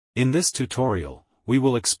In this tutorial, we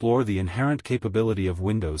will explore the inherent capability of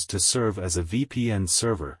Windows to serve as a VPN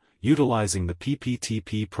server, utilizing the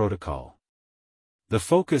PPTP protocol. The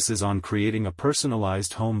focus is on creating a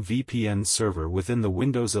personalized home VPN server within the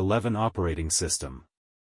Windows 11 operating system.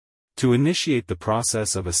 To initiate the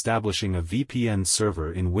process of establishing a VPN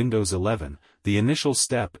server in Windows 11, the initial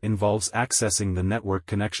step involves accessing the Network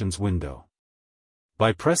Connections window.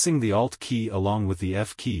 By pressing the Alt key along with the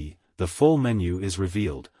F key, the full menu is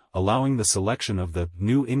revealed, allowing the selection of the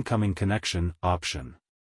New Incoming Connection option.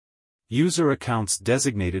 User accounts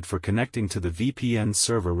designated for connecting to the VPN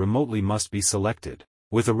server remotely must be selected,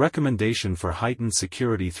 with a recommendation for heightened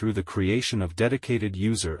security through the creation of dedicated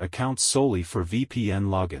user accounts solely for VPN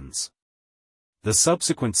logins. The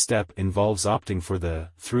subsequent step involves opting for the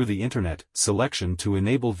Through the Internet selection to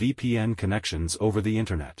enable VPN connections over the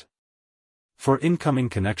Internet. For incoming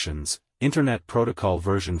connections, Internet Protocol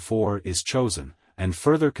version 4 is chosen, and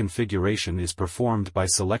further configuration is performed by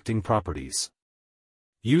selecting Properties.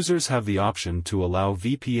 Users have the option to allow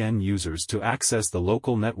VPN users to access the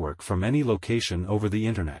local network from any location over the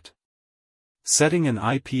Internet. Setting an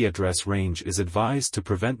IP address range is advised to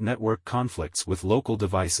prevent network conflicts with local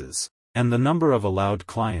devices, and the number of allowed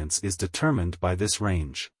clients is determined by this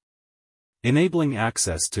range. Enabling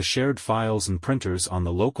access to shared files and printers on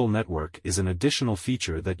the local network is an additional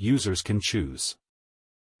feature that users can choose.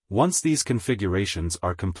 Once these configurations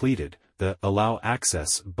are completed, the Allow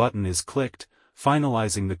Access button is clicked,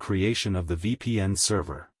 finalizing the creation of the VPN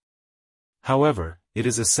server. However, it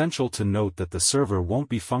is essential to note that the server won't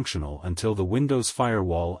be functional until the Windows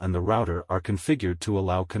firewall and the router are configured to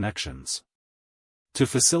allow connections. To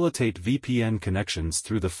facilitate VPN connections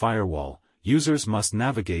through the firewall, users must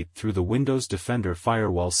navigate through the Windows Defender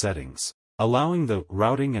firewall settings, allowing the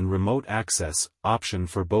Routing and Remote Access option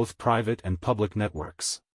for both private and public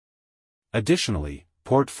networks. Additionally,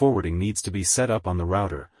 port forwarding needs to be set up on the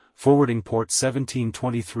router, forwarding port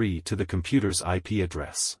 1723 to the computer's IP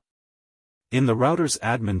address. In the router's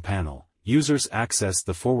admin panel, users access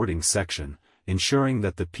the forwarding section, ensuring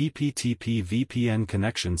that the PPTP VPN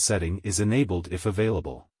connection setting is enabled if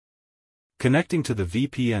available. Connecting to the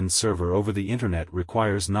VPN server over the Internet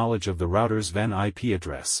requires knowledge of the router's VPN IP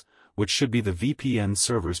address, which should be the VPN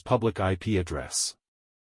server's public IP address.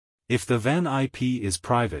 If the VPN IP is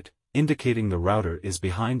private, indicating the router is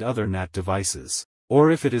behind other NAT devices, or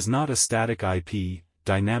if it is not a static IP,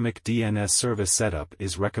 dynamic DNS service setup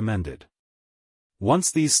is recommended.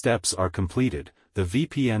 Once these steps are completed, the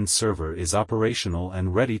VPN server is operational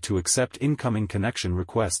and ready to accept incoming connection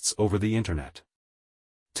requests over the Internet.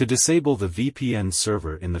 To disable the VPN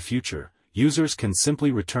server in the future, users can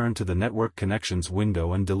simply return to the Network Connections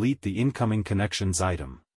window and delete the incoming connections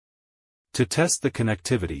item. To test the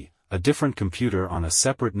connectivity, a different computer on a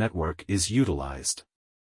separate network is utilized.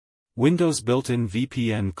 Windows' built-in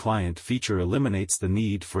VPN client feature eliminates the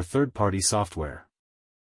need for third-party software.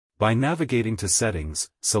 By navigating to Settings,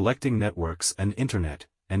 selecting Networks and Internet,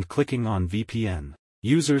 and clicking on VPN,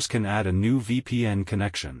 users can add a new VPN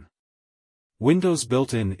connection. Windows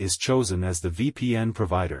built-in is chosen as the VPN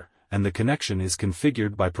provider, and the connection is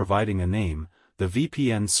configured by providing a name, the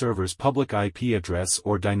VPN server's public IP address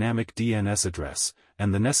or dynamic DNS address,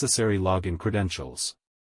 and the necessary login credentials.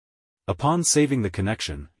 Upon saving the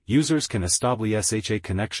connection, users can establish a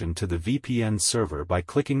connection to the VPN server by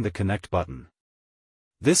clicking the Connect button.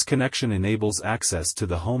 This connection enables access to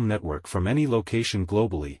the home network from any location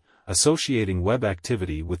globally, associating web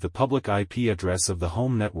activity with the public IP address of the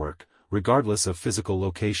home network, regardless of physical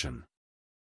location.